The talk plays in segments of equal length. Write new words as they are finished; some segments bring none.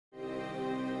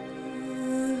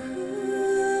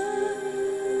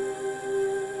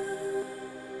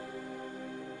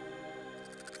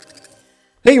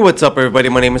Hey, what's up everybody,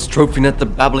 my name is TrophyNet, the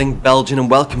Babbling Belgian,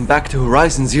 and welcome back to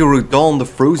Horizon Zero Dawn, the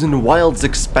Frozen Wilds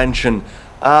expansion.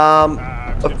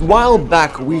 A while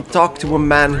back we talked to a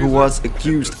man who was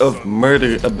accused of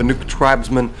murder, a Banuk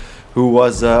tribesman who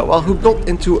was, who got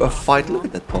into a fight, look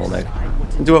at that Paul neck,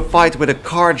 into a fight with a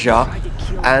Carja,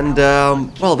 and,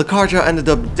 the Carja ended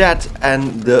up dead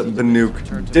and the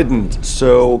Banuk didn't.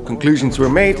 So conclusions were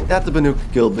made that the Banuk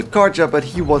killed the Carja, but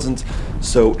he wasn't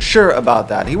so sure about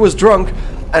that. He was drunk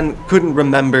and couldn't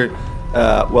remember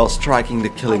while striking the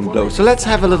killing blow. So let's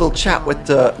have a little chat with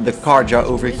the Carja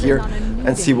over here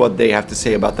and see what they have to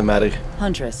say about the matter.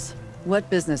 Huntress, what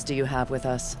business do you have with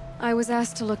us? I was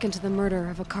asked to look into the murder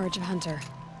of a Carja hunter.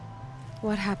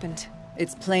 What happened?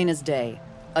 It's plain as day.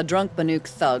 A drunk Banuk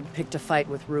thug picked a fight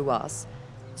with Ruas,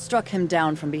 struck him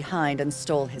down from behind and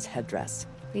stole his headdress.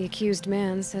 The accused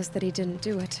man says that he didn't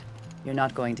do it. You're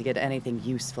not going to get anything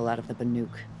useful out of the Banuk,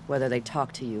 whether they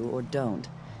talk to you or don't.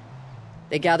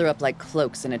 They gather up like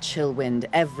cloaks in a chill wind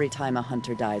every time a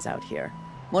hunter dies out here.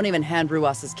 Won't even hand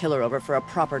Ruas's killer over for a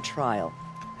proper trial.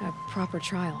 A proper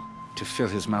trial? To fill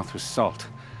his mouth with salt,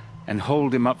 and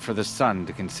hold him up for the sun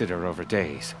to consider over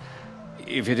days.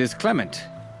 If it is clement,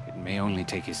 it may only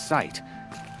take his sight,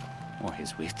 or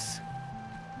his wits.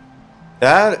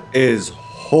 That is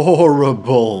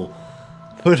horrible.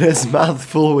 Put his mouth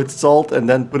full with salt and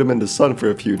then put him in the sun for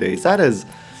a few days. That is...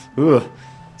 ugh.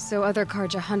 So other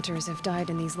Carja hunters have died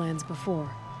in these lands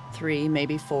before? 3,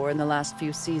 maybe 4 in the last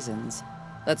few seasons.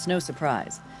 That's no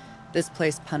surprise. This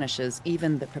place punishes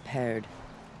even the prepared,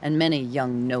 and many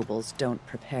young nobles don't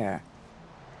prepare.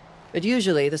 But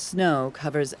usually the snow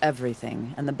covers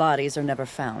everything, and the bodies are never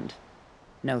found.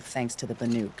 No thanks to the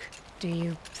Banuk. Do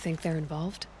you think they're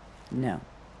involved? No.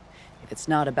 If it's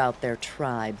not about their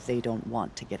tribe, they don't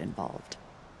want to get involved.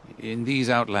 In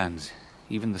these outlands,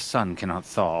 even the sun cannot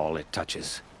thaw all it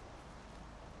touches.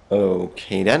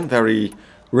 Okay then, very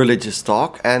religious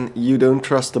talk, and you don't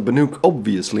trust the Banuk,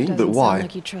 obviously, Doesn't but why? sound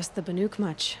like you trust the Banuk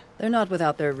much. They're not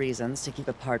without their reasons to keep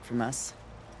apart from us.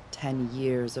 10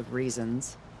 years of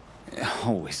reasons.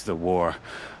 Always the war.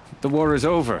 The war is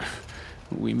over.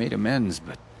 We made amends,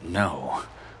 but no.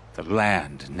 The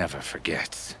land never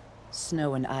forgets.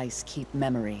 Snow and ice keep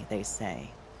memory, they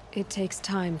say. It takes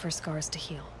time for scars to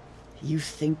heal. You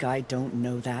think I don't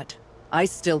know that? I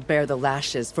still bear the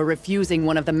lashes for refusing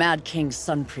one of the Mad King's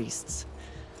sun priests.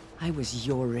 I was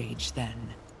your age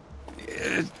then.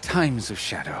 Times of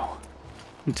shadow.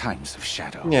 Times of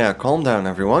shadow. Yeah, calm down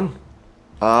everyone.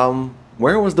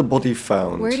 Where was the body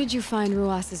found? Where did you find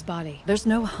Ruas's body? There's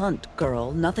no hunt,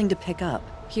 girl. Nothing to pick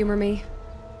up. Humor me.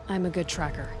 I'm a good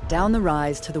tracker. Down the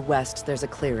rise to the west, there's a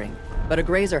clearing. But a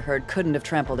grazer herd couldn't have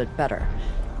trampled it better.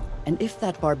 And if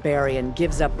that barbarian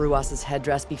gives up Ruas's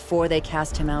headdress before they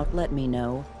cast him out, let me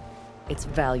know. It's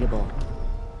valuable.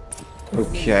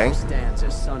 Okay.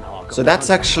 So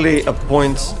that's actually a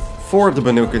point for the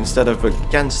Banuk instead of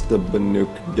against the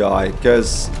Banuk guy,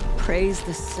 because Praise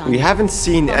the sun. we haven't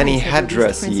seen any Father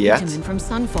headdress released Prince yet. Vitamin from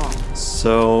Sunfall.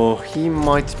 So he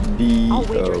might be... I'll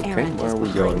wager okay, Aaron where is are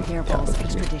we behind going? Hairfall's okay.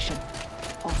 extradition.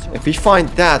 Also, If we find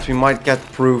that, we might get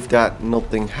proof that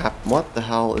nothing happened. What the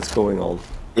hell is going on?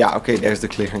 Yeah, okay, there's the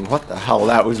clearing. What the hell?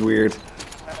 That was weird.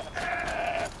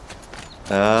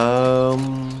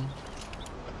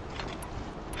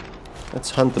 Let's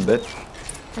hunt a bit.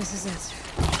 This is it.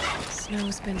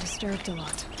 Snow's been disturbed a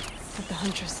lot, what the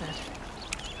huntress said.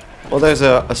 Well, there's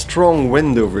a strong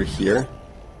wind over here.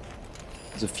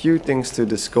 There's a few things to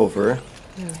discover.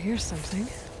 Oh, here's something.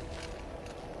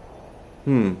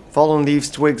 Fallen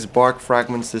leaves, twigs, bark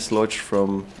fragments dislodged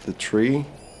from the tree.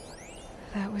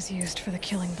 That was used for the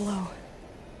killing blow.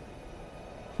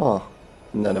 Huh.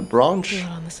 And then a branch.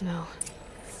 Blood on the snow.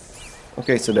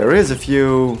 Okay, so there is a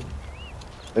few...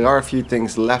 There are a few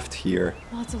things left here.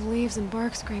 Lots of leaves and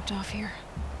bark scraped off here.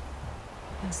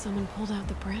 And someone pulled out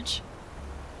the branch?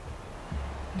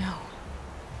 No.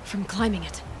 From climbing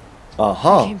it.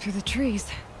 Aha! Came through the trees.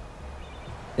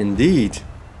 Indeed.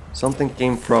 Something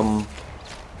came from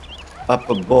up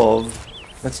above.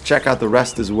 Let's check out the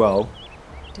rest as well.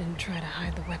 Didn't try to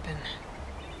hide the weapon.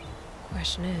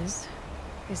 Question is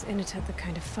Initut the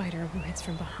kind of fighter who hits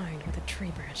from behind with a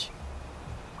tree branch?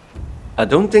 I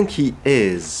don't think he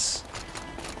is.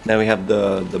 Now we have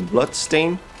the blood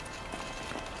stain.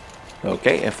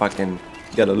 Okay, if I can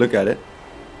get a look at it.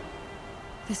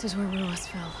 This is where Ruas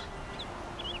fell.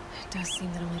 It does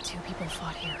seem that only 2 people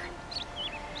fought here.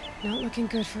 Not looking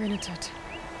good for Initut.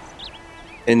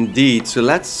 Indeed, so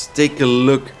let's take a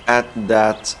look at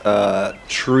that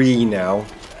tree now.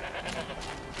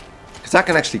 Because I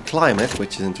can actually climb it,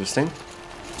 which is interesting.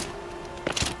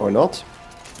 Or not.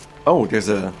 Oh, there's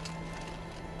a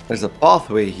There's a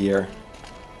pathway here.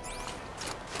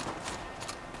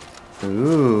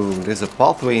 Ooh, there's a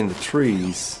pathway in the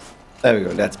trees. There we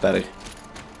go, that's better.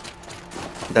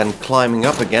 Then climbing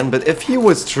up again, but if he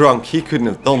was drunk, he couldn't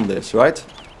have done this, right?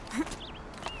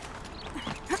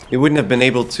 He wouldn't have been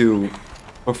able to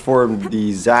perform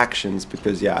these actions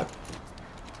because, yeah,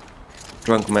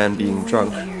 drunk man being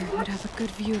drunk. Here would have a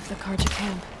good view of the Karja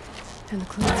camp and the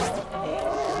clues.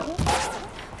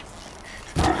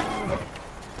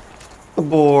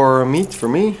 Boar meat for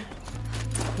me.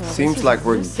 Well, Seems this like is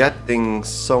we're this. getting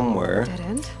somewhere. Dead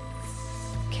end?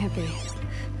 Can't be.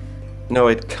 No,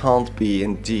 it can't be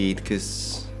indeed,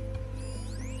 because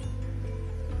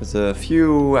there's a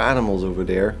few animals over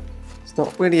there. It's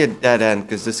not really a dead end,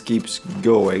 because this keeps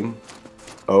going.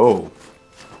 Oh.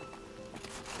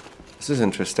 This is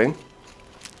interesting.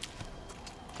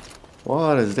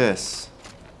 What is this?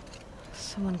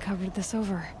 Someone covered this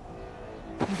over.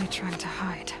 What are they trying to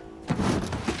hide?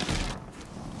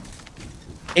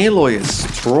 Aloy is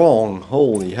strong,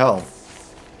 holy hell.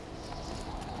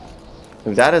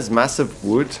 If that is massive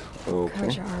wood, okay.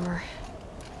 Karja armor.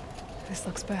 This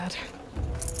looks bad.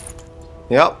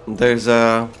 Yep, there's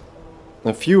a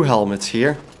few helmets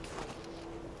here.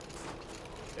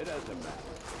 It doesn't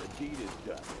matter. The deed is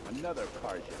done. Another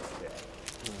Karja dead.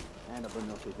 And a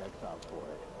Banuk is exiled for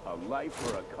it. A life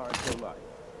for a Karja life.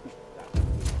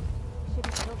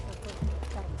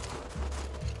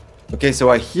 Okay, so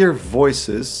I hear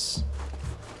voices.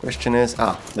 Question is,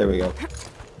 there we go.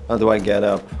 How do I get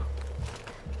up?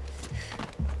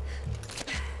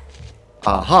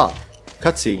 Aha!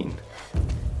 Cutscene.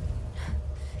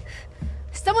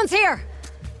 Someone's here!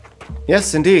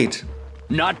 Yes, indeed.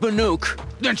 Not Banuk.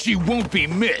 Then she won't be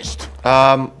missed.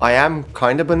 I am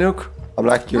kind of Banuk. I'm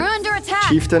like your We're under attack!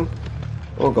 chieftain.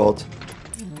 Oh god.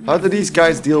 How do these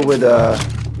guys deal with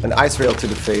an ice rail to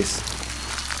the face?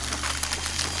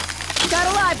 Got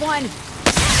a live one!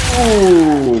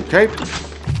 Okay.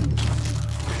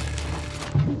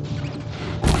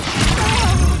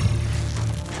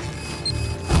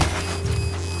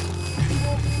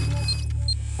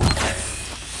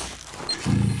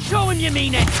 Showing you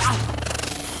mean it.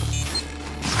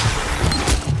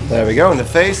 There we go, in the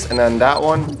face, and then that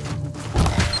one.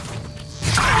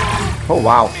 Oh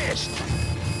wow.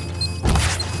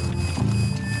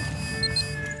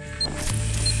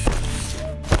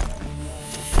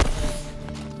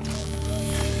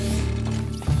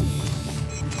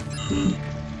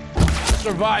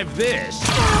 Survive this.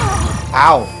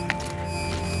 Ow.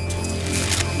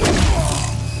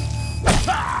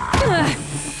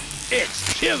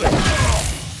 It's killing.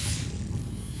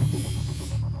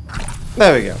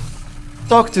 There we go.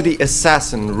 Talk to the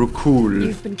assassin, Rukul.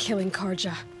 You've been killing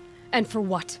Karja. And for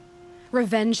what?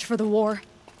 Revenge for the war?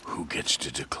 Who gets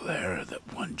to declare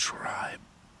that one tribe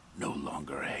no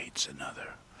longer hates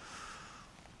another?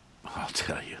 I'll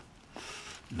tell you,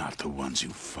 not the ones who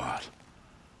fought,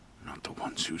 not the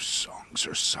ones whose songs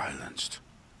are silenced,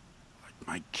 like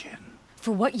my kin.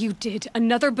 For what you did,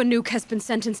 another Banuk has been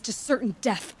sentenced to certain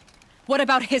death. What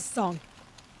about his song?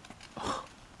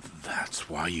 That's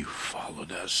why you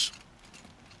followed us.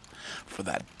 For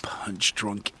that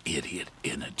punch-drunk idiot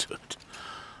Inatut.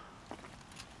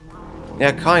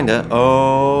 Yeah, kinda.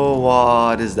 Oh,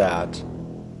 what is that?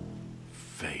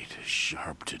 Fate is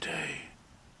sharp today.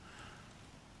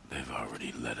 They've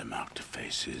already let him out to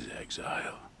face his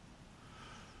exile.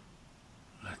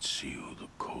 Let's see who the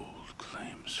cold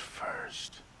claims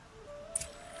first.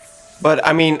 But,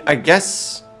 I mean, I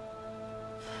guess...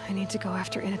 I need to go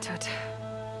after Inatut.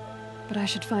 But I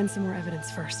should find some more evidence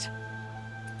first.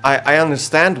 I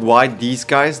understand why these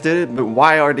guys did it, but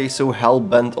why are they so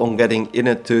hell-bent on getting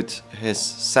Inatut his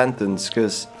sentence?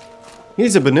 Because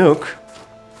he's a Banuk.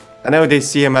 I know they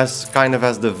see him as kind of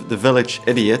as the village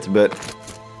idiot, but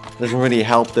doesn't really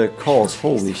help their cause.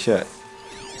 Holy shit.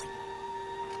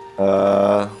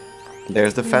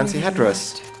 There's the fancy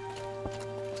headdress.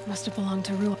 Must have belonged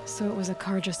to Ruel, so it was a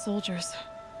Karja soldiers.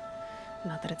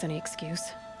 Not that it's any excuse.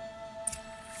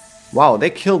 Wow, they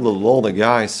killed a lot of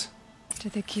guys.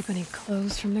 Did they keep any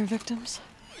clothes from their victims?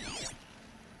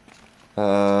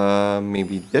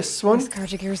 Maybe this one? This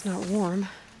Karja gear's not warm,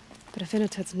 but if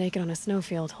Inatut's naked on a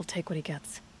snowfield, he'll take what he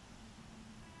gets.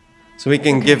 So we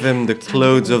can give him the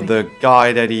clothes of the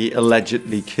guy that he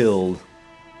allegedly killed.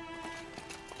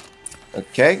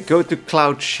 Okay, go to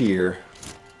Cloud Shear.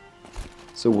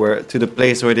 So we're to the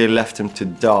place where they left him to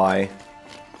die.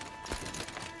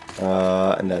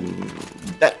 And then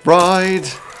that ride.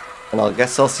 And I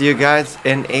guess I'll see you guys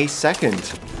in a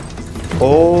second.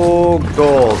 Oh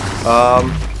god.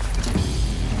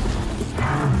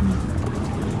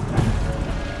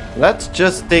 Let's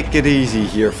just take it easy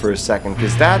here for a second,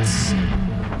 because that's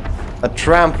a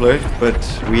trampler, but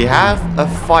we have a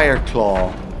fire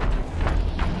claw.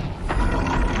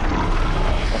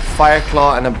 A fire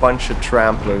claw and a bunch of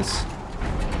tramplers.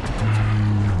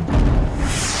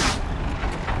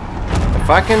 If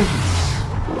I can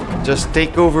just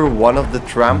take over one of the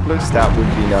tramplers, that would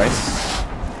be nice.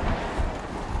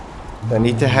 I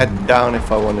need to head down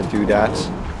if I want to do that.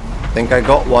 I think I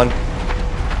got one.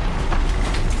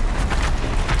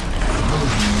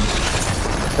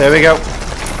 There we go.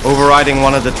 Overriding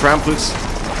one of the tramplers.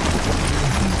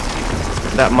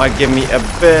 That might give me a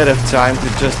bit of time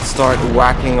to just start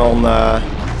whacking on the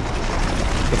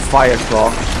fire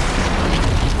claw.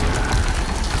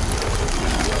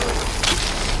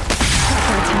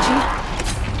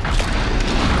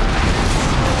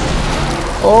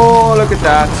 Oh, look at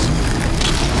that.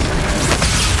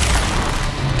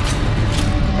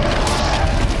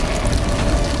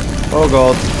 Oh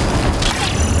god.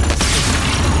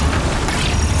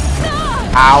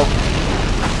 Ow.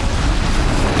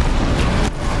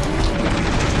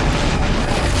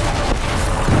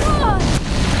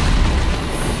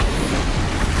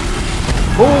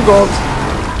 Oh god.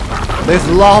 There's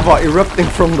lava erupting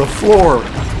from the floor.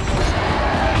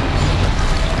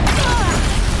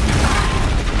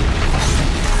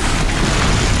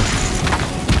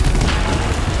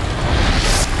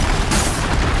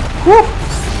 Woo.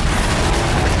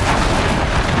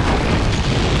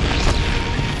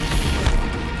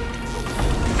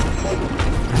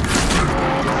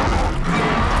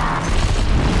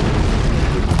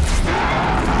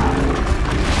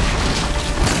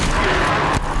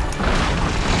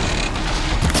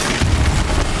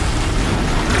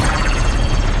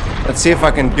 Let's see if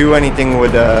I can do anything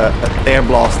with a Tear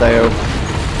Blast AO,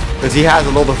 because he has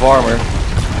a lot of armor.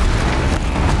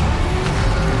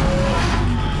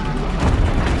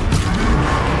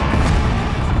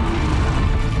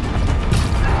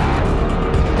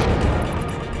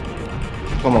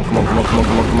 Come on, come on, come on, come on,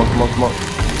 come on, come on, come on, come on.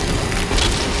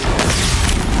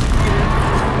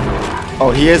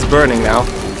 Oh, he is burning now.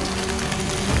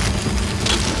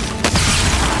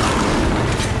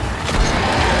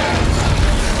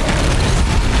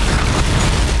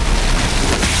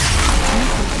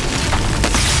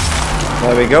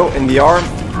 There we go, in the arm.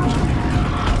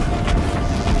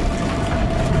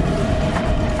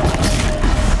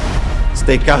 Let's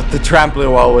take out the trampler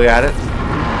while we're at it.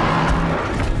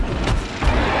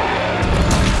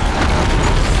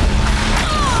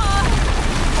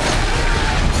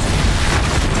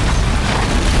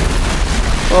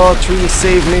 Oh, tree,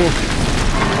 save me.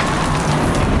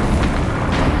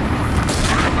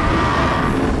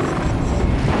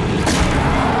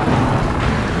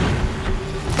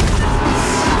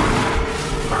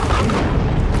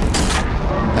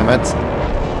 Damn it.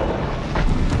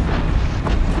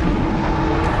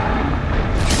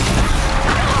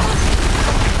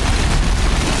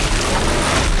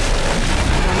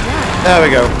 There we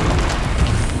go.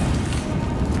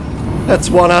 That's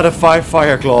 1 out of 5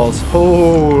 fire claws.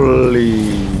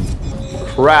 Holy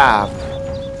crap.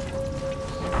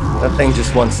 That thing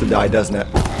just wants to die, doesn't it?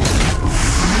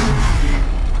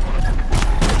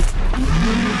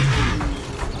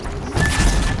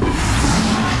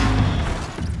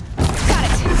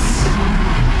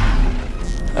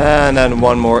 And then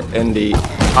one more in the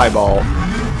eyeball.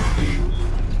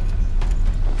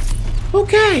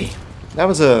 Okay. That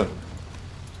was a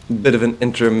bit of an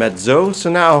intermezzo. So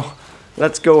now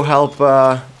let's go help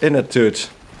Inatut.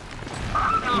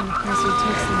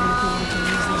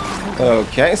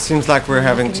 Okay, seems like we're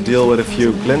having to deal with a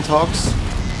few Glinthawks.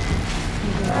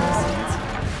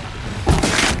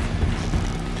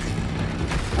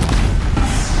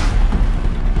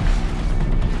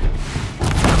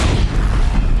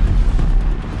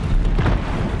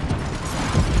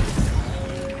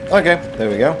 Okay, there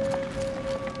we go.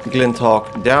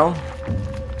 Glinthawk down.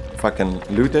 If I can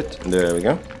loot it. There we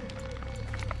go.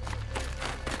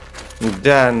 And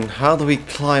then, how do we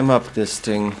climb up this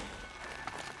thing?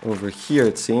 Over here,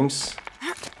 it seems.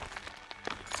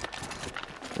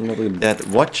 Another dead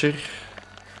watcher.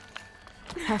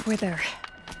 Halfway there.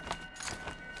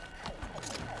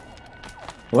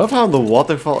 Love how the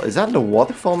waterfall... Is that the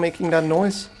waterfall making that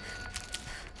noise?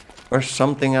 Or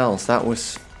something else? That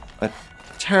was a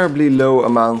terribly low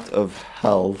amount of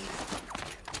health.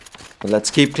 But let's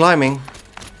keep climbing.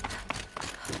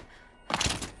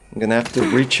 I'm gonna have to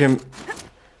reach him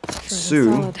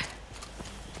soon. Solid.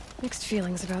 Mixed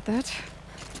feelings about that.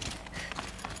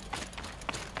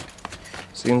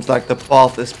 Seems like the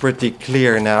path is pretty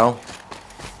clear now.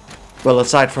 Well,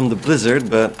 aside from the blizzard,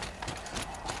 but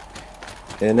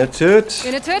In a toot.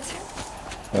 In a toot.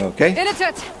 Okay. In a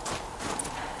toot.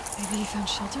 Maybe he found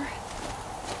shelter.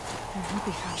 I hope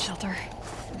he found shelter.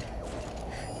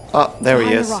 Oh, there he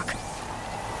Behind is. the rock.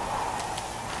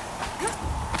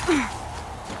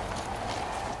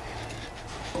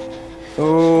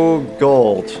 Oh,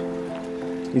 gold.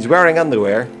 He's wearing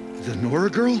underwear. The Nora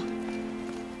girl?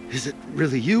 Is it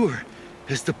really you, or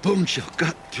has the bone chill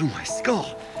got through my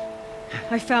skull?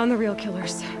 I found the real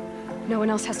killers. No one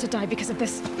else has to die because of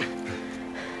this.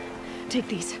 Take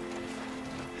these.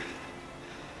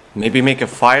 Maybe make a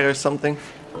fire or something?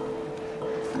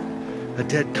 A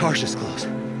dead Cautious close.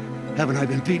 Haven't I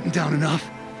been beaten down enough?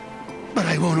 But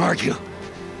I won't argue.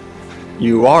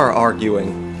 You are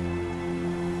arguing.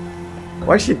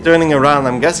 Why is she turning around?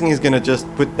 I'm guessing he's gonna just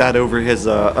put that over his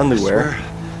underwear. I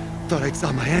swear, thought I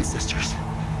saw my ancestors.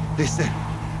 They said,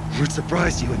 we're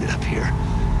surprised you ended up here.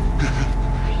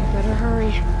 You better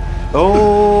hurry.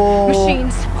 Oh,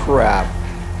 Machines. crap.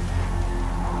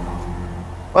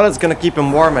 Well, it's gonna keep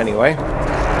him warm anyway.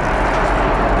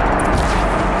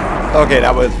 Okay,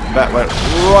 that went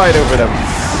right over them.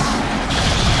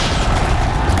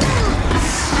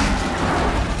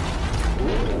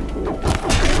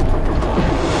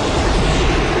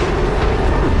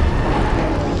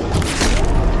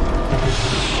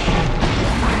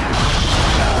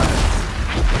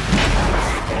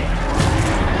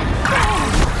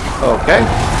 Okay.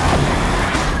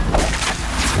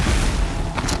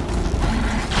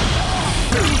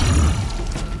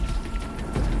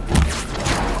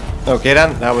 Okay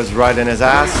then, that was right in his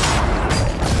ass.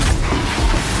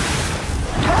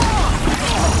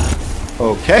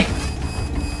 Okay.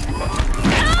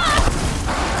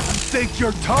 Think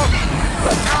you're tough?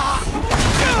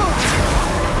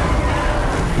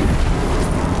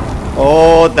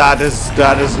 Oh, that is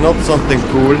not something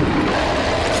cool.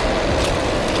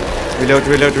 Reload.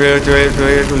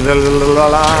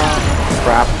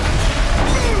 Crap.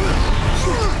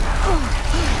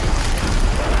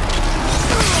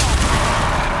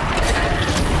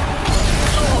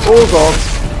 Oh god.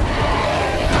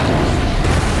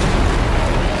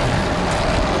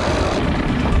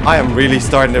 I am really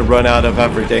starting to run out of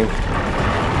everything.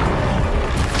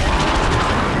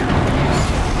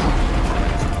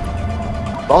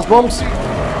 Boss bombs.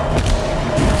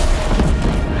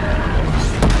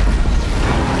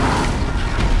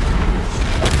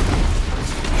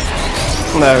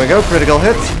 There we go, critical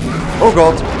hit. Oh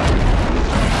god.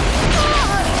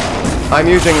 I'm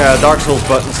using Dark Souls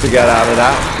buttons to get out of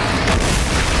that.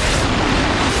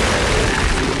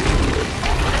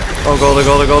 Oh god, oh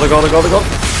god, oh god, oh god, oh god, oh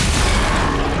god.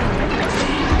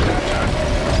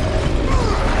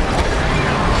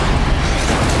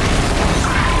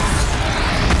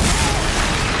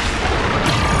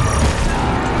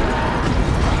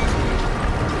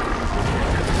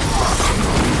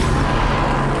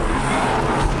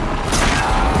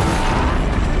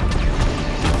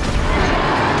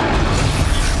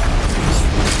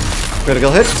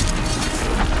 Critical hit.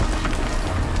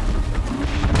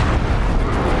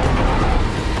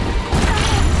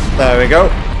 There we go.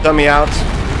 Dummy out.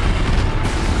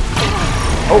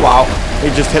 Oh wow. He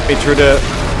just hit me through the...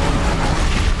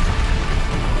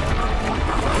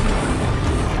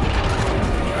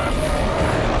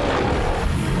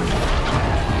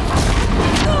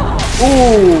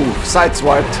 Ooh,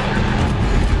 sideswiped.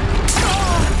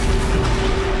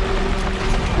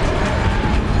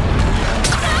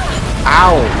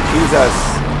 Ow, Jesus.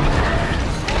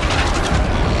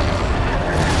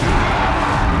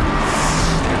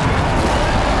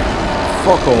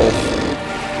 Fuck off.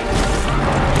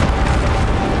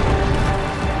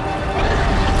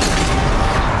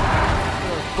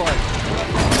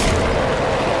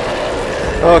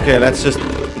 Okay, let's just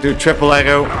do triple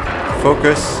arrow.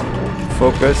 Focus.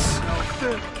 Focus.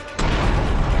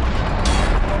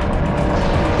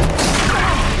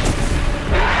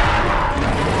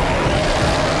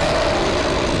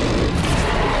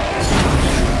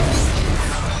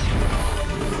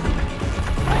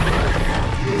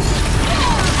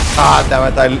 Ah, damn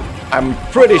it, I'm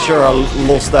pretty sure I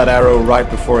lost that arrow right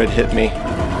before it hit me.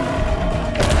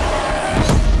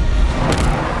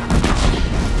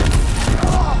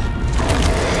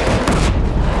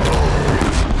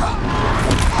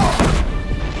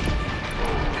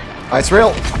 Ice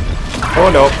rail. Oh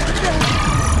no.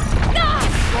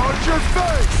 Watch your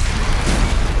face!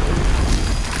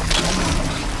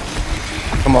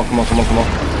 Come on, come on, come on, come on.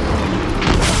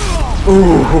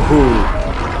 Ooh, hoo, hoo.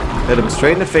 Hit him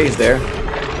straight in the face there.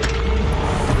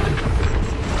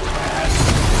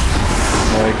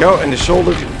 There we go, and the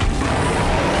shoulder.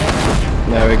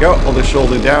 There we go, hold the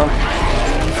shoulder down.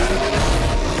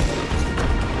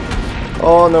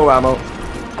 Oh, no ammo.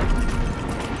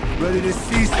 Ready to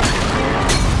seize.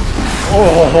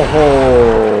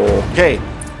 Oh, okay.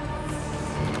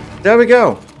 There we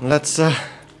go. Let's talk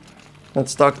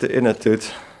to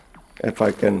Inatut. If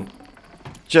I can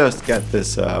just get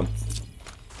this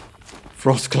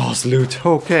Frostclaws loot.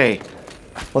 Okay.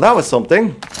 Well, that was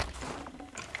something.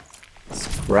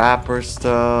 Scrapper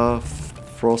stuff,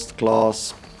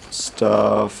 Frostclaws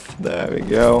stuff. There we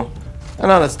go. And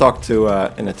now let's talk to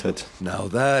Inatut. Now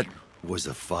that was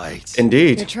a fight. Your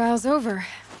Indeed. trial's over.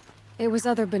 It was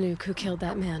other Banuk who killed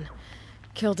that man.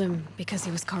 Killed him because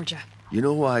he was Karja. You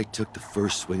know why I took the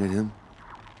first swing at him?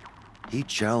 He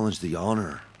challenged the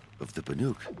honor of the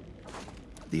Banuk.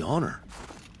 The honor.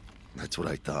 That's what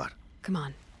I thought. Come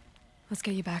on. Let's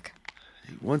get you back.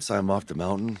 Once I'm off the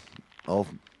mountain, I'll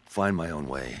find my own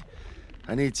way.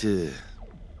 I need to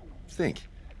think.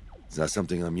 It's not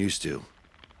something I'm used to.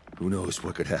 Who knows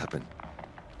what could happen?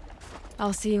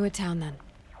 I'll see you at town then.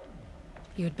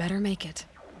 You'd better make it.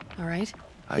 All right?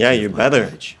 Yeah, give you my better.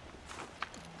 pledge.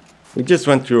 We just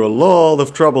went through a lot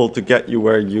of trouble to get you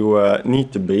where you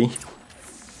need to be.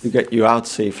 To get you out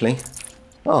safely.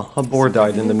 Oh, a boar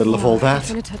died in the middle of all that.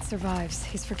 If Inatut survives,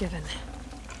 he's forgiven.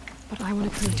 But I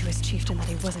want to prove to his chieftain that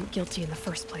he wasn't guilty in the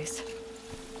first place.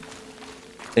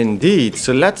 Indeed.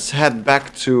 So let's head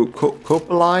back to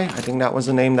Kopelai. I think that was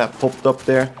the name that popped up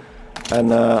there.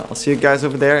 And I'll see you guys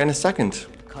over there in a second.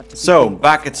 So,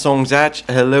 back at Song's Edge.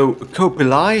 Hello,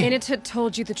 Kopelai. Inatut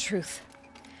told you the truth.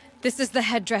 This is the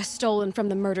headdress stolen from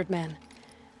the murdered man.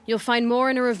 You'll find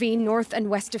more in a ravine north and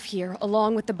west of here,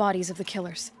 along with the bodies of the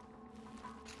killers.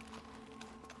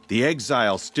 The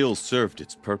exile still served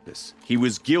its purpose. He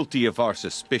was guilty of our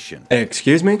suspicion.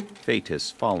 Excuse me? Fate has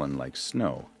fallen like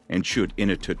snow, and should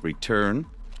Inatut return,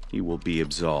 he will be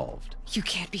absolved. You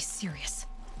can't be serious.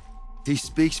 He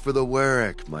speaks for the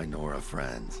Warwick, my Nora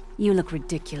friend. You look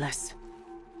ridiculous.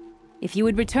 If you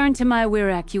would return to my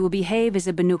Wirak, you will behave as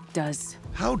a Banuk does.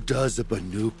 How does a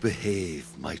Banuk behave,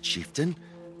 my chieftain?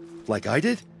 Like I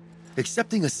did?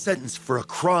 Accepting a sentence for a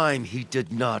crime he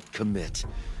did not commit.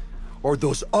 Or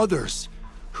those others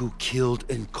who killed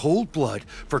in cold blood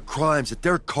for crimes that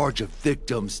their Karja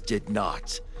victims did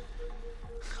not.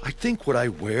 I think what I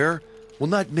wear will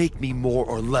not make me more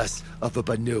or less of a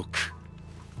Banuk.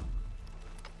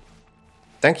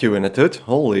 Thank you, Inatut.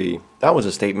 Holy, that was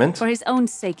a statement. For his own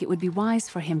sake, it would be wise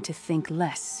for him to think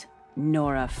less.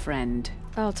 Nora, friend.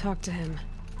 I'll talk to him.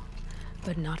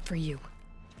 But not for you.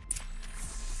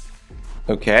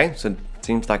 Okay, so it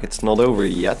seems like it's not over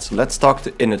yet. So let's talk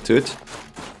to Inatut.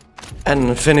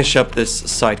 And finish up this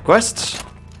side quest.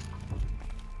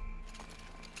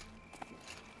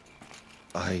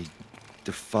 I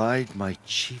defied my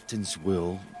chieftain's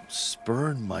will,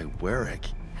 spurned my Warwick,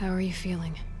 How are you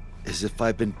feeling? as if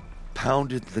I'd been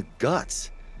pounded in the guts.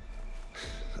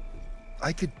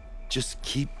 I could just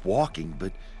keep walking,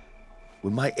 but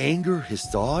when my anger has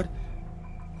thawed,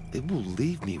 it will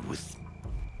leave me with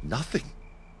nothing.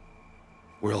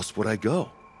 Where else would I go?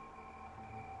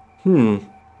 Go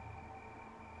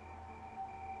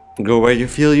where you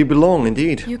feel you belong,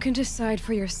 indeed. You can decide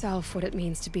for yourself what it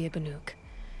means to be a Banuk.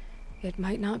 It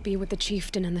might not be what the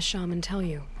chieftain and the shaman tell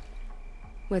you.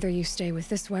 Whether you stay with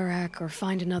this Warwick or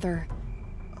find another...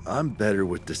 I'm better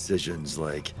with decisions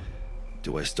like,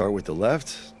 do I start with the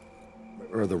left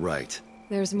or the right?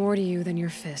 There's more to you than your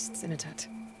fists, Inatut.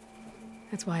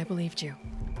 That's why I believed you.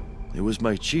 It was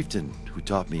my chieftain who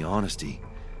taught me honesty.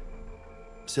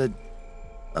 Said,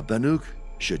 a Banuk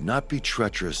should not be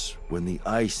treacherous when the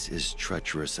ice is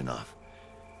treacherous enough.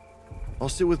 I'll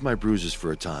sit with my bruises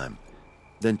for a time,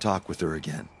 then talk with her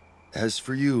again. As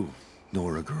for you,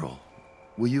 Nora girl,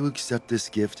 will you accept this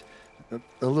gift?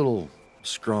 A little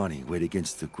scrawny weighed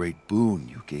against the great boon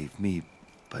you gave me,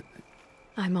 but...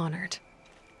 I'm honored.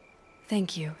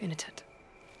 Thank you, Inatut.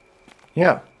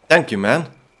 Yeah, thank you, man.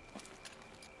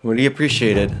 Really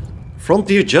appreciate it.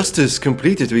 Frontier Justice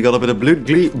completed. We got a bit of blue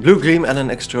gleam and an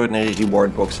extraordinary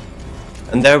reward box.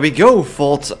 And there we go.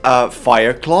 Fought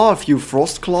Fireclaw, a few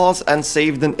Frostclaws, and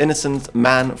saved an innocent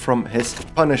man from his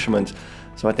punishment.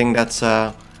 So I think that's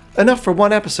enough for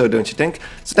one episode, don't you think?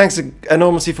 So thanks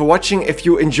enormously for watching. If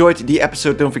you enjoyed the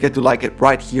episode, don't forget to like it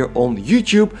right here on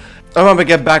YouTube. And when we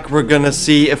get back, we're gonna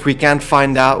see if we can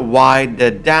find out why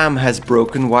the dam has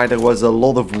broken, why there was a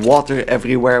lot of water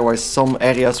everywhere, why some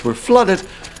areas were flooded,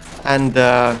 and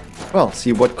well,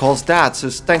 see what caused that. So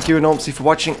thank you enormously for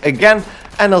watching again,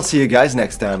 and I'll see you guys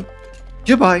next time.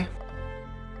 Goodbye.